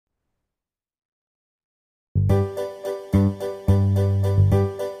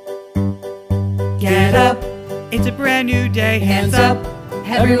Get up, it's a brand new day. Hands up,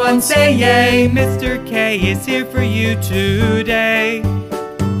 everyone say yay. Mr. K is here for you today.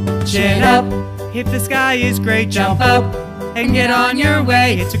 Chin up, if the sky is gray, jump up and get on your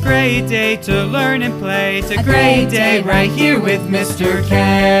way. It's a great day to learn and play. It's a great day right here with Mr. K.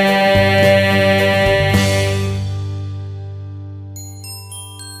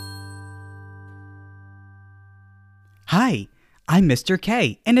 Hi, I'm Mr.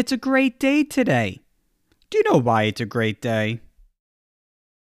 K, and it's a great day today. Do you know why it's a great day?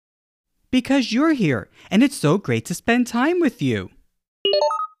 Because you're here, and it's so great to spend time with you.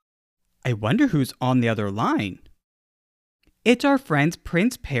 I wonder who's on the other line. It's our friends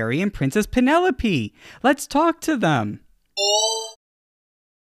Prince Perry and Princess Penelope. Let's talk to them.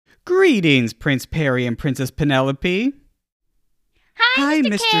 Greetings, Prince Perry and Princess Penelope. Hi,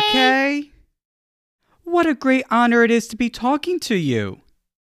 Mr. K. What a great honor it is to be talking to you.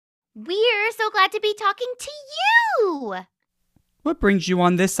 We're so glad to be talking to you. What brings you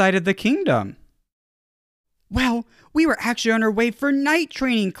on this side of the kingdom? Well, we were actually on our way for night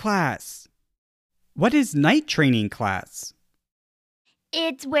training class. What is night training class?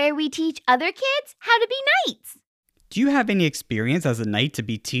 It's where we teach other kids how to be knights. Do you have any experience as a knight to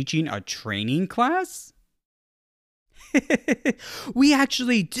be teaching a training class? We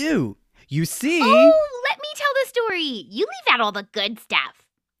actually do. You see... Oh, let me tell the story. You leave out all the good stuff.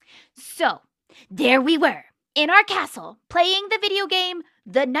 So, there we were, in our castle, playing the video game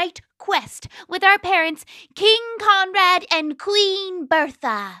The Knight Quest with our parents, King Conrad and Queen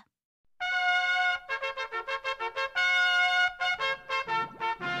Bertha.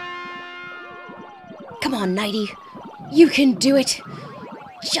 Come on, Knighty. You can do it.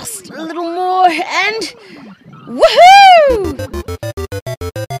 Just a little more and... Woohoo!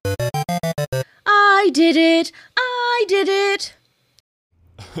 I did it! I did it!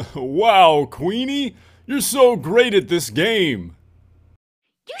 Wow, Queenie! You're so great at this game!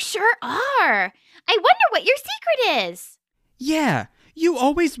 You sure are. I wonder what your secret is. Yeah, you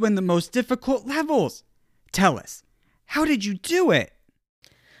always win the most difficult levels. Tell us, how did you do it?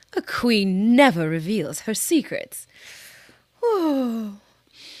 A queen never reveals her secrets. Oh,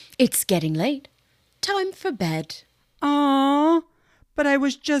 it's getting late. Time for bed. Aww, but I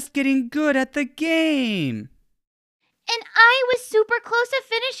was just getting good at the game. And I was super close to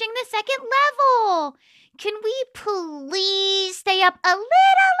finishing the second level. Can we please stay up a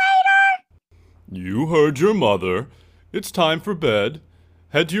little later? You heard your mother. It's time for bed.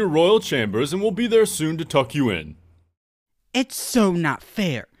 Head to your royal chambers and we'll be there soon to tuck you in. It's so not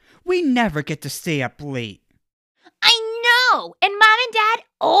fair. We never get to stay up late. I know! And Mom and Dad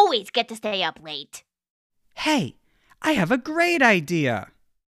always get to stay up late. Hey, I have a great idea.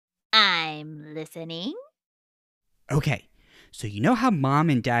 I'm listening. Okay, so you know how Mom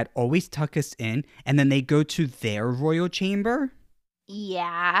and Dad always tuck us in and then they go to their royal chamber?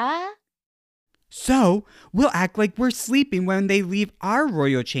 Yeah? So, we'll act like we're sleeping when they leave our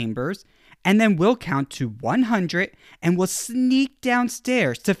royal chambers, and then we'll count to 100 and we'll sneak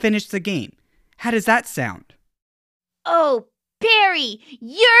downstairs to finish the game. How does that sound? Oh, Perry,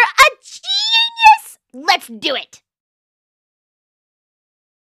 you're a genius! Let's do it!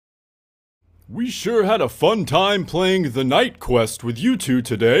 We sure had a fun time playing the Knight Quest with you two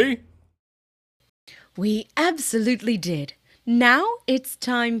today. We absolutely did. Now it's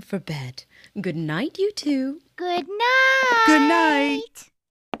time for bed. Good night, you two. Good night! Good night!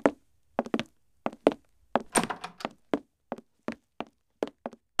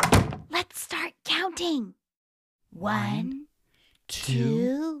 Let's start counting. 1, 2,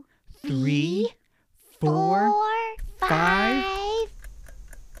 2, 3, 4, 5,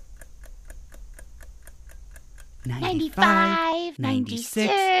 95,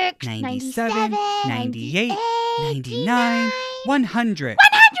 96, 97, 98, 99, 100.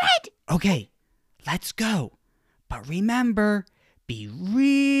 100! Okay, let's go. But remember, be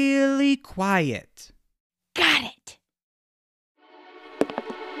really quiet. Got it.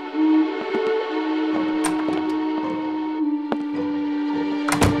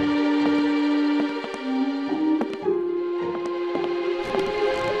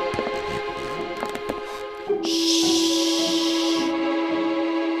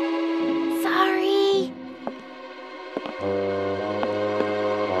 Sorry.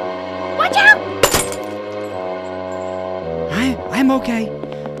 Watch out! I'm okay.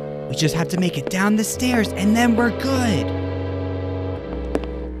 We just have to make it down the stairs and then we're good.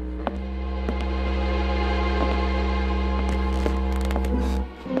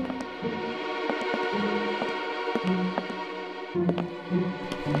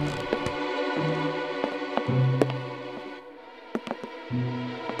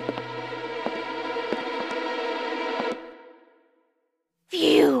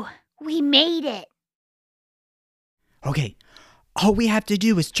 All we have to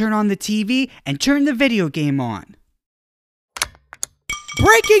do is turn on the TV and turn the video game on.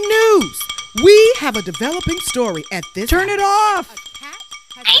 Breaking news! We have a developing story at this. Turn it off!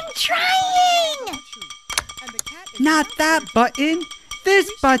 I'm trying! Not that button,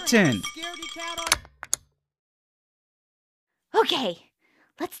 this button. Okay,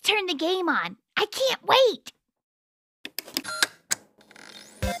 let's turn the game on. I can't wait.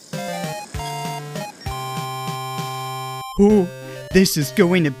 Oh, this is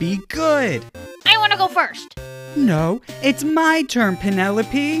going to be good. I want to go first. No, it's my turn,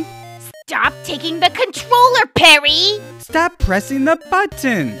 Penelope. Stop taking the controller, Perry! Stop pressing the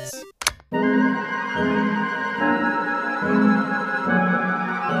buttons.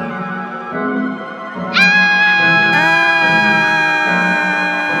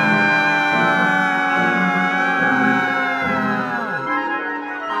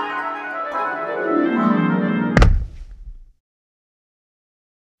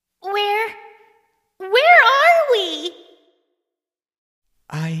 Where are we?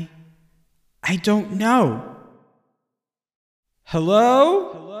 I don't know. Hello?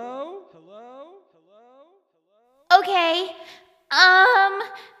 Okay,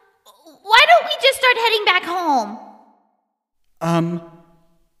 why don't we just start heading back home?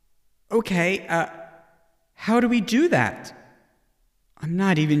 Okay, how do we do that? I'm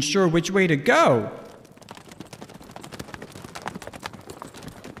not even sure which way to go.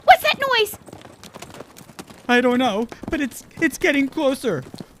 What's that noise? I don't know, but it's getting closer.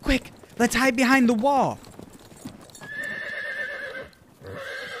 Quick, let's hide behind the wall.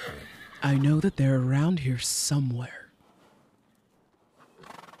 I know that they're around here somewhere.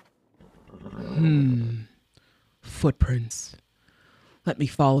 Footprints. Let me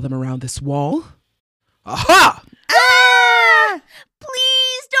follow them around this wall. Aha! Ah!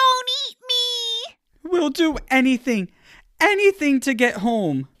 Please don't eat me! We'll do anything to get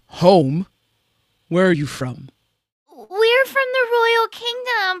home. Home? Where are you from? We're from the Royal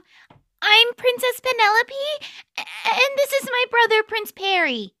Kingdom. I'm Princess Penelope, and this is my brother, Prince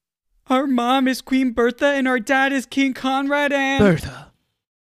Perry. Our mom is Queen Bertha and our dad is King Conrad and...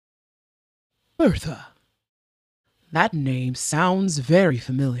 Bertha. That name sounds very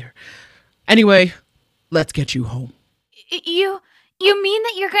familiar. Anyway, let's get you home. You mean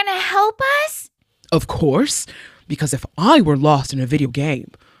that you're gonna help us? Of course, because if I were lost in a video game,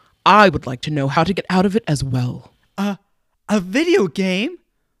 I would like to know how to get out of it as well. A video game?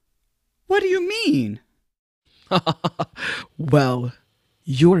 What do you mean? Well,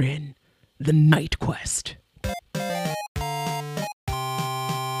 you're in the Night Quest.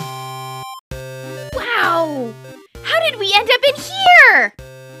 Wow! How did we end up in here?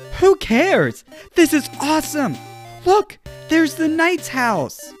 Who cares? This is awesome. Look, there's the knight's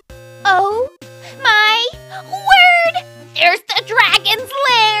house. Oh my word! There's the dragon's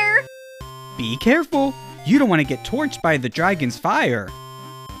lair! Be careful. You don't want to get torched by the dragon's fire.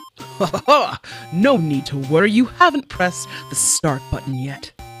 No need to worry, you haven't pressed the start button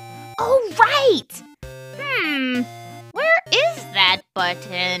yet. Oh, right! Where is that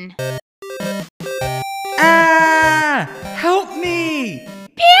button? Ah! Help me!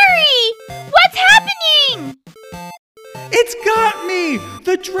 Perry! What's happening? It's got me!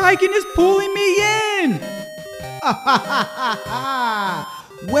 The dragon is pulling me in!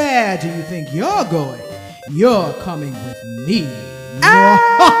 Where do you think you're going? You're coming with me.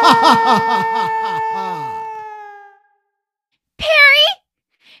 Perry?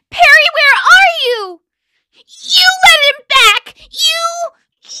 Perry, where are you? You let him back!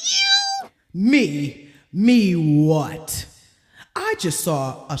 You! Me what? I just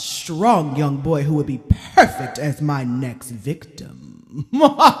saw a strong young boy who would be perfect as my next victim. Victim?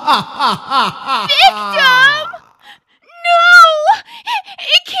 No!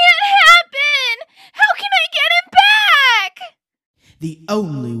 It can't happen! How can I get him back? The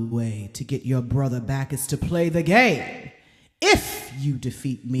only way to get your brother back is to play the game. If you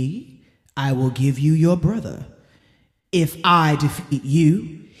defeat me, I will give you your brother. If I defeat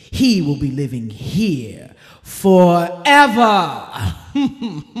you, he will be living here forever.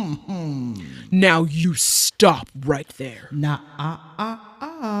 Now you stop right there.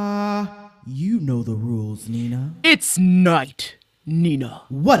 You know the rules, Nina. It's night, Nina.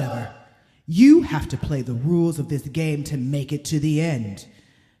 Whatever. You have to play the rules of this game to make it to the end.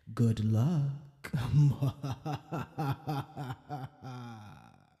 Good luck.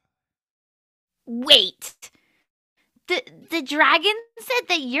 Wait. The dragon said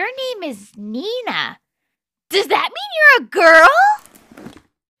that your name is Nina. Does that mean you're a girl?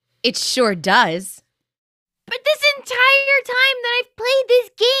 It sure does. But this entire time that I've played this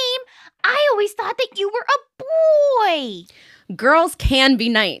game, I always thought that you were a boy. Girls can be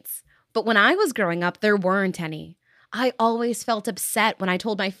knights, but when I was growing up, there weren't any. I always felt upset when I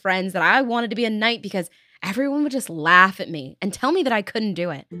told my friends that I wanted to be a knight because everyone would just laugh at me and tell me that I couldn't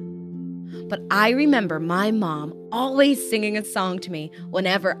do it. But I remember my mom always singing a song to me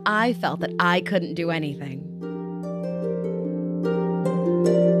whenever I felt that I couldn't do anything.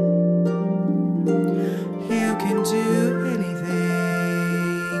 You can do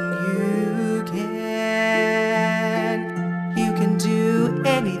anything, you can. You can do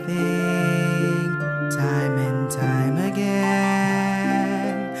anything, time and time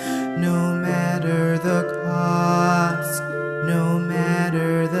again. No matter the cost, no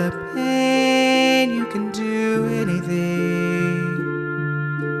matter the pain, you can do anything.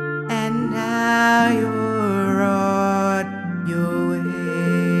 And now you're on your way.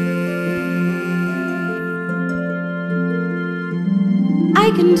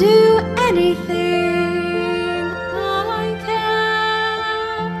 I can do anything, I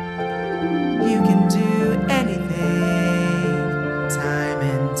can. You can do anything, time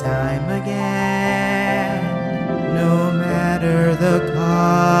and time again. No matter the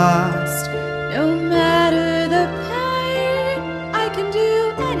cost, No matter the pain, I can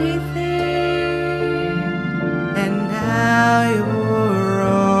do anything. and now you're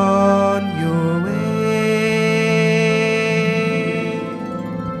on your way.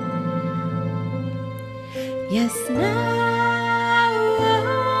 Yes, now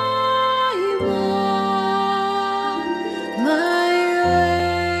I'm on my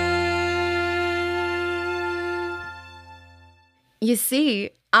way. You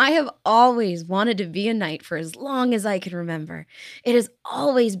see, I have always wanted to be a knight for as long as I can remember. It has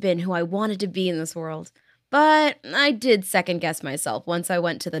always been who I wanted to be in this world. But I did second guess myself once I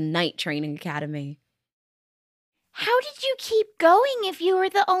went to the Knight Training Academy. How did you keep going if you were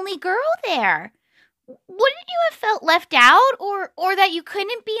the only girl there? Wouldn't you have felt left out or that you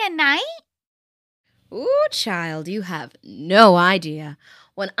couldn't be a knight? Ooh, child, you have no idea.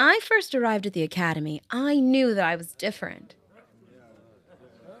 When I first arrived at the academy, I knew that I was different.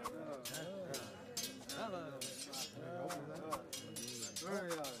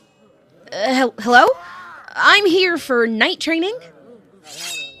 Hello? I'm here for night training.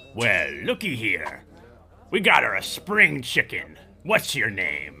 Well, looky here. We got her a spring chicken. What's your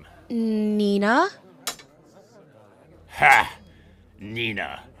name? Nina? Ha!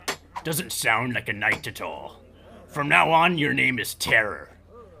 Nina. Doesn't sound like a knight at all. From now on, your name is Terror.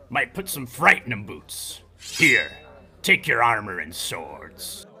 Might put some fright in them boots. Here, take your armor and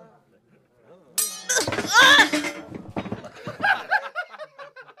swords.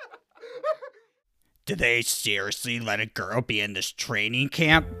 Do they seriously let a girl be in this training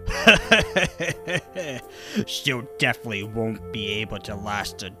camp? She'll definitely won't be able to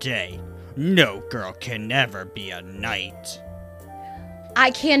last a day. No girl can ever be a knight.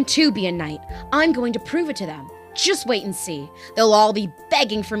 I can too be a knight. I'm going to prove it to them. Just wait and see. They'll all be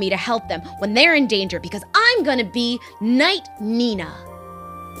begging for me to help them when they're in danger because I'm gonna be Knight Nina.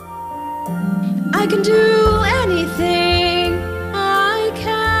 I can do anything, I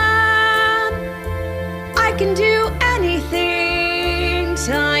can. I can do anything,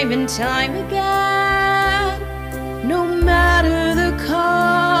 time and time again. No matter the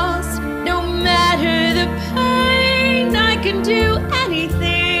cost, no matter the pain, I can do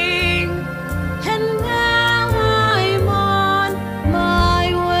anything. And now I'm on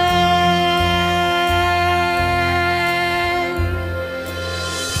my way.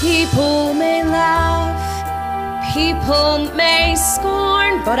 People may laugh, people may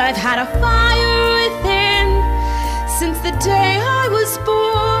scorn, but I've had a fire within since the day I was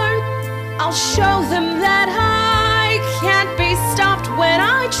born. I'll show them that I can't be stopped when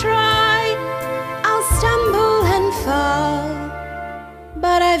I try. I'll stumble and fall,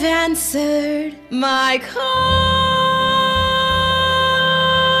 but I've answered my call.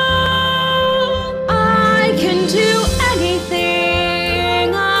 I can do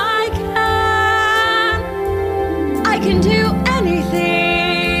anything, I can. I can do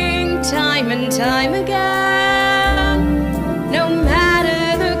anything, time and time again. No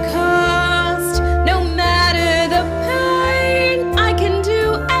matter the cost, no matter the pain, I can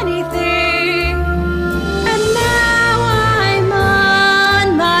do anything. And now I'm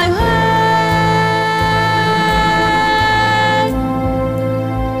on my way.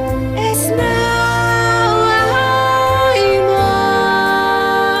 It's now I'm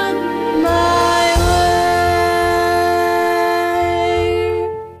on my way.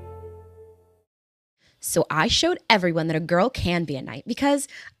 So I showed everyone that a girl can be a knight because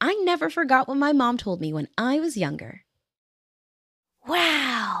I never forgot what my mom told me when I was younger.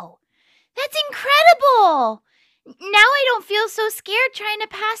 Wow, that's incredible! Now I don't feel so scared trying to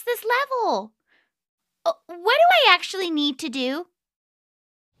pass this level. What do I actually need to do?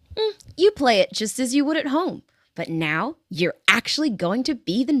 You play it just as you would at home, but now you're actually going to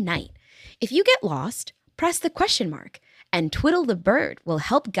be the knight. If you get lost, press the question mark, and Twiddle the bird will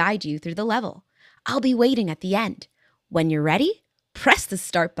help guide you through the level. I'll be waiting at the end. When you're ready, press the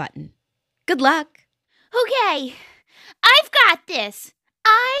start button. Good luck. Okay, I've got this.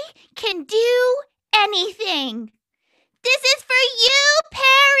 I can do anything. This is for you,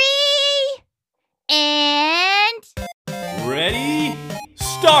 Perry! And... Ready?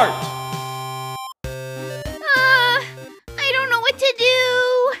 Start! I don't know what to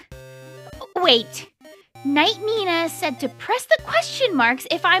do. Wait, Knight Nina said to press the question marks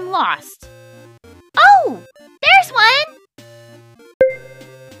if I'm lost. Oh, there's one!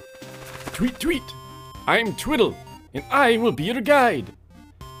 Tweet, tweet! I'm Twiddle, and I will be your guide.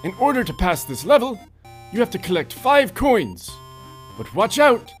 In order to pass this level, you have to collect 5 coins. But watch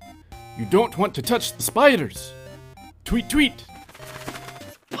out! You don't want to touch the spiders. Tweet, tweet!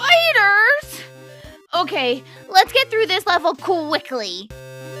 Spiders? Okay, let's get through this level quickly.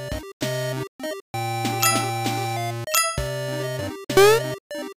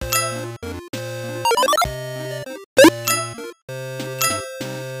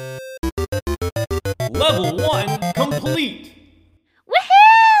 Level 1 complete!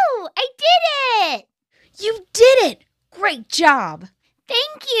 Woohoo! I did it! You did it! Great job!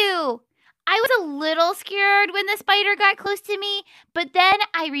 Thank you! I was a little scared when the spider got close to me, but then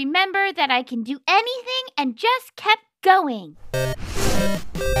I remembered that I can do anything and just kept going.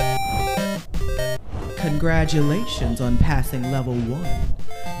 Congratulations on passing level 1.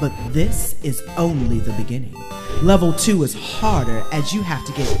 But this is only the beginning. Level 2 is harder as you have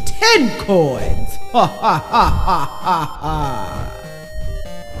to get 10 coins. Ha ha ha ha ha ha.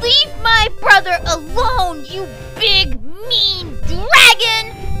 Leave my brother alone, you big, mean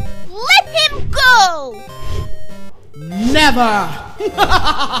dragon! Let him go! Never!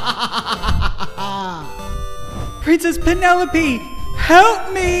 Princess Penelope,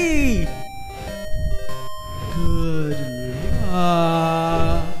 help me! Good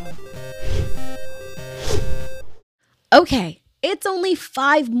luck. Okay, it's only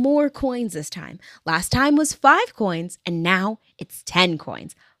 5 more coins this time. Last time was 5 coins, and now it's 10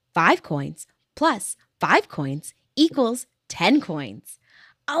 coins. 5 coins plus 5 coins equals 10 coins.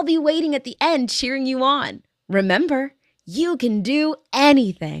 I'll be waiting at the end cheering you on. Remember, you can do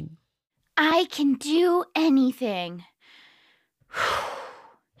anything. I can do anything.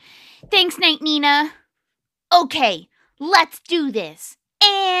 Thanks, Knight Nina. Okay, let's do this.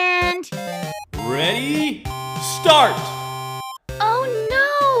 And... Ready? Start! Oh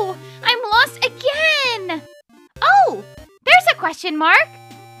no! I'm lost again! Oh, there's a question mark.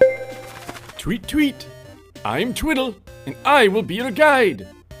 Tweet, tweet! I'm Twiddle, and I will be your guide.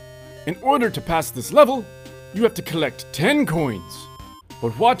 In order to pass this level, you have to collect 10 coins.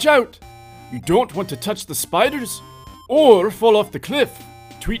 But watch out! You don't want to touch the spiders or fall off the cliff.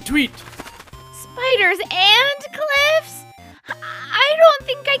 Tweet, tweet! Spiders and cliffs? I don't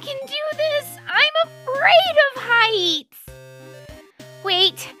think I can do this. I'm afraid of heights.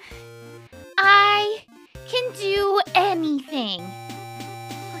 Wait, I can do anything.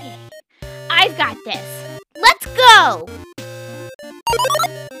 Okay, I've got this. Let's go!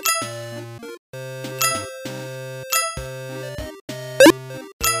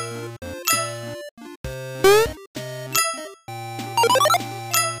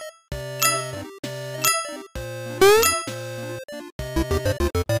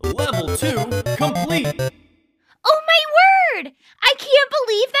 Level 2 complete! Oh my word! I can't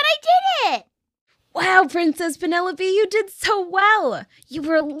believe that I did it! Wow, Princess Penelope, you did so well. You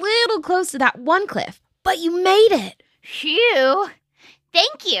were a little close to that one cliff, but you made it. Phew!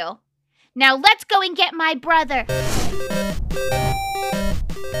 Thank you. Now let's go and get my brother.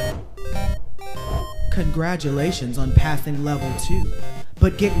 Congratulations on passing level 2.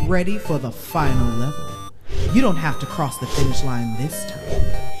 But get ready for the final level. You don't have to cross the finish line this time.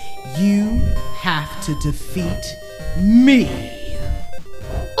 You have to defeat me.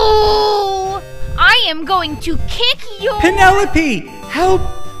 Oh! I am going to kick your... Penelope, help!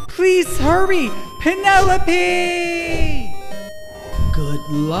 Please hurry! Penelope! Good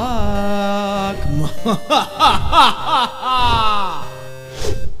luck.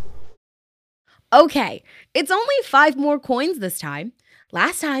 Okay, it's only 5 more coins this time.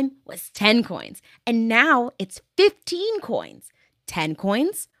 Last time was 10 coins, and now it's 15 coins. 10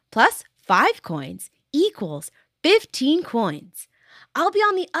 coins plus 5 coins equals 15 coins. I'll be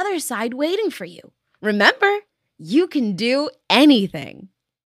on the other side waiting for you. Remember, you can do anything.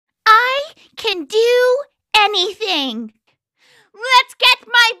 I can do anything. Let's get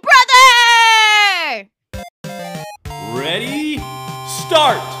my brother! Ready?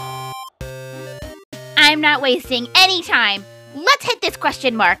 Start! I'm not wasting any time. Let's hit this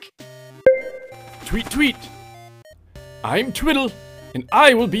question mark. Tweet, tweet. I'm Twiddle, and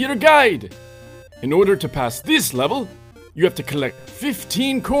I will be your guide. In order to pass this level, you have to collect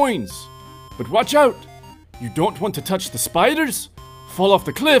 15 coins. But watch out! You don't want to touch the spiders, fall off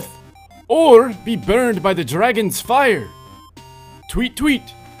the cliff, or be burned by the dragon's fire. Tweet, tweet.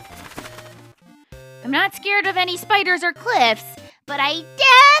 I'm not scared of any spiders or cliffs, but I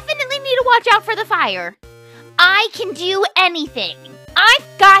definitely need to watch out for the fire. I can do anything. I've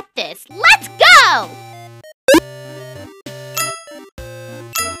got this. Let's go!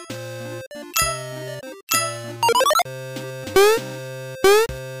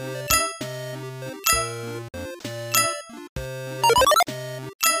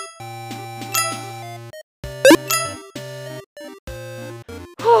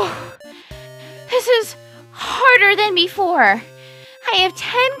 This is harder than before. I have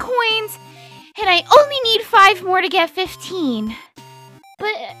 10 coins, and I only need 5 more to get 15.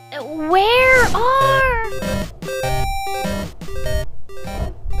 But where are...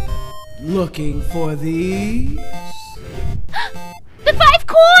 Looking for these? The 5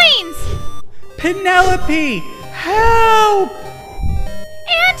 coins! Penelope! Help!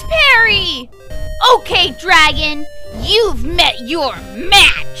 And Perry! Okay, Dragon, you've met your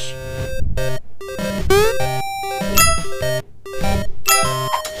match!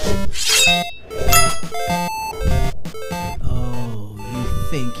 Oh, you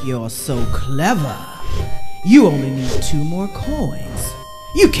think you're so clever? You only need 2 more coins.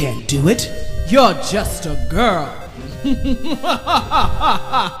 You can't do it. You're just a girl.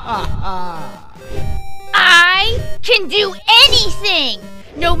 I can do anything!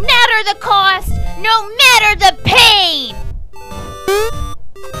 No matter the cost, no matter the pain!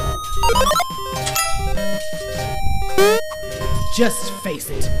 Just face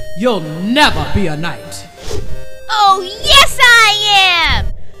it, you'll never be a knight. Oh, yes I am!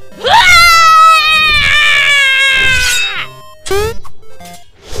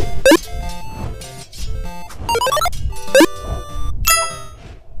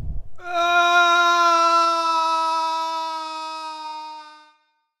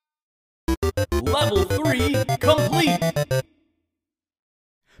 Level 3 complete!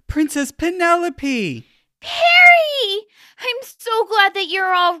 Princess Penelope! Perry! I'm so glad that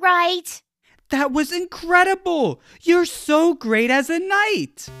you're all right. That was incredible! You're so great as a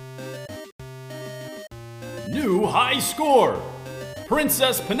knight! New high score!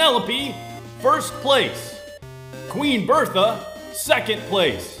 Princess Penelope, first place. Queen Bertha, second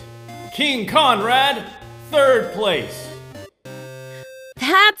place. King Conrad, third place.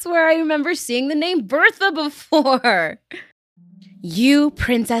 That's where I remember seeing the name Bertha before. You,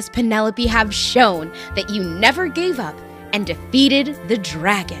 Princess Penelope, have shown that you never gave up and defeated the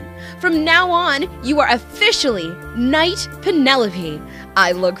dragon. From now on, you are officially Knight Penelope.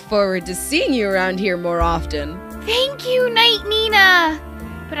 I look forward to seeing you around here more often. Thank you, Knight Nina.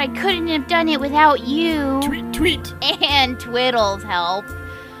 But I couldn't have done it without you. Tweet, tweet. And Twiddle's help.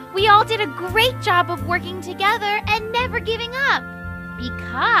 We all did a great job of working together and never giving up.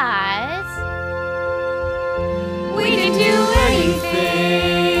 Because... We can do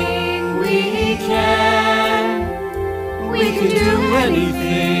anything we can. We can do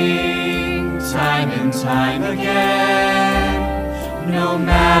anything time and time again. No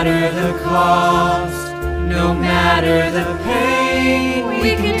matter the cost, no matter the pain,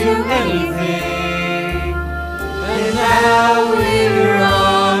 we can do anything. And now we're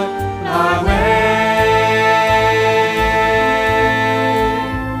on our way.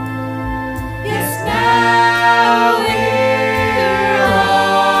 Yes, now we're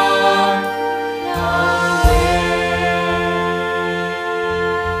on our way.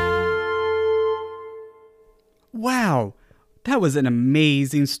 Wow, that was an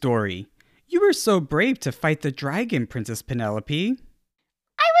amazing story. You were so brave to fight the dragon, Princess Penelope.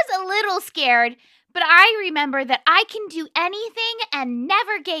 I was a little scared, but I remember that I can do anything and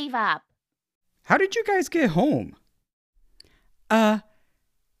never gave up. How did you guys get home?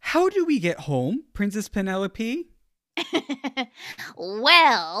 How do we get home, Princess Penelope?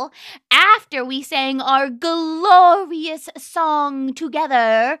 Well, after we sang our glorious song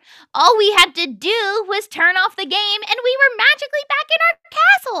together, all we had to do was turn off the game and we were magically back in our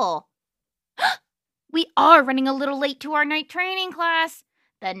castle. We are running a little late to our night training class.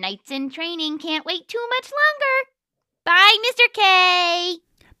 The knights in training can't wait too much longer. Bye, Mr. K.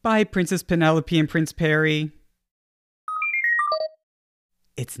 Bye, Princess Penelope and Prince Perry.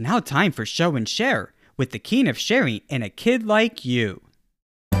 It's now time for show and share, with the king of sharing and a kid like you.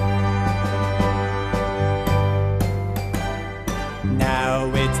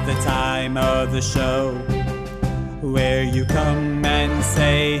 Now it's the time of the show where you come and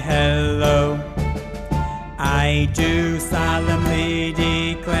say hello. I do solemnly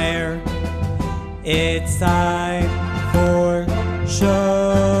declare it's time for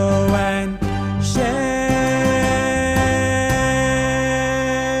Show and Share.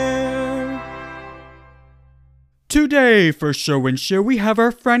 Today for Show and Share we have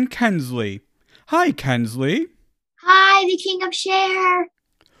our friend Kensley. Hi, Kensley. Hi, the King of Share.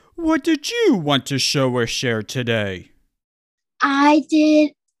 What did you want to show or share today? I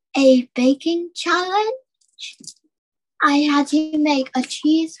did a baking challenge. I had to make a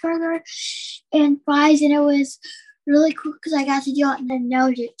cheeseburger and fries, and it was really cool because I got to do it in the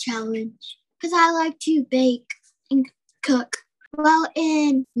No-Dip challenge because I like to bake and cook. Well,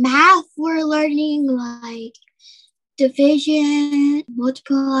 in math, we're learning like division,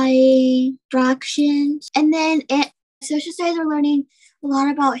 multiplying, fractions, and then in social studies, we're learning a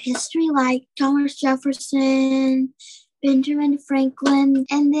lot about history, like Thomas Jefferson, Benjamin Franklin,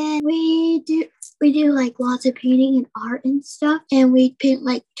 and then we do like lots of painting and art and stuff, and we paint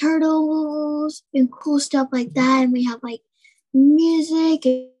like turtles and cool stuff like that, and we have like music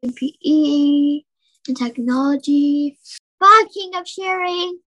and PE and technology. Bye, King of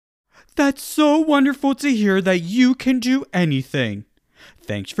Sharing. That's so wonderful to hear that you can do anything.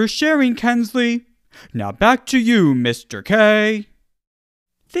 Thanks for sharing, Kensley. Now back to you, Mr. K.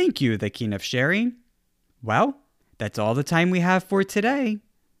 Thank you, the King of Sharing. Well, that's all the time we have for today.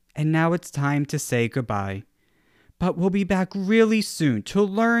 And now it's time to say goodbye. But we'll be back really soon to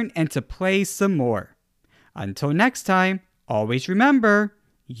learn and to play some more. Until next time, always remember,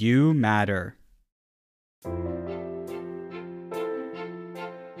 you matter.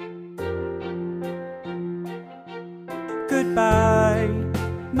 Goodbye,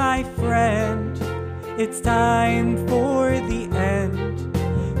 my friend. It's time for the end.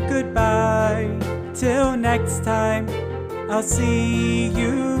 Goodbye, till next time. I'll see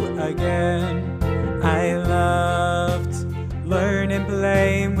you again. I loved learning,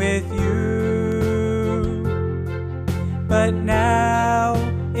 playing with you, but now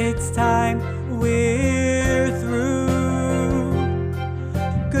it's time we're through.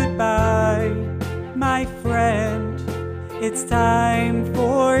 Goodbye, my friend. It's time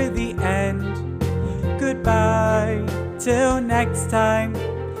for the end. Goodbye, till next time.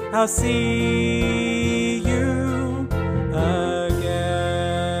 I'll see you again.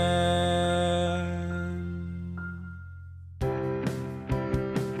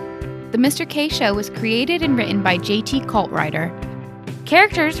 The Mr. K Show was created and written by JT Coltrider.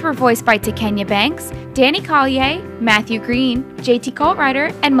 Characters were voiced by Takenya Banks, Danny Collier, Matthew Green, JT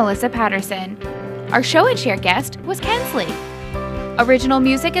Coltrider, and Melissa Patterson. Our Show and Share guest was Kensley. Original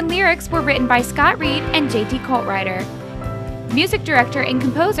music and lyrics were written by Scott Reed and JT Coltrider. Music director and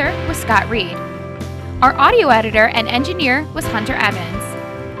composer was Scott Reed. Our audio editor and engineer was Hunter Evans.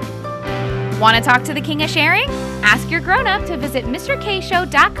 Want to talk to the King of Sharing? Ask your grown-up to visit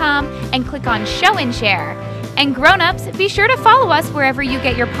MrKShow.com and click on Show and Share. And grown-ups, be sure to follow us wherever you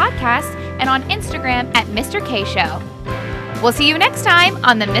get your podcasts and on Instagram at Mr. K Show. We'll see you next time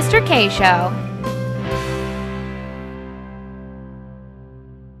on the Mr. K Show.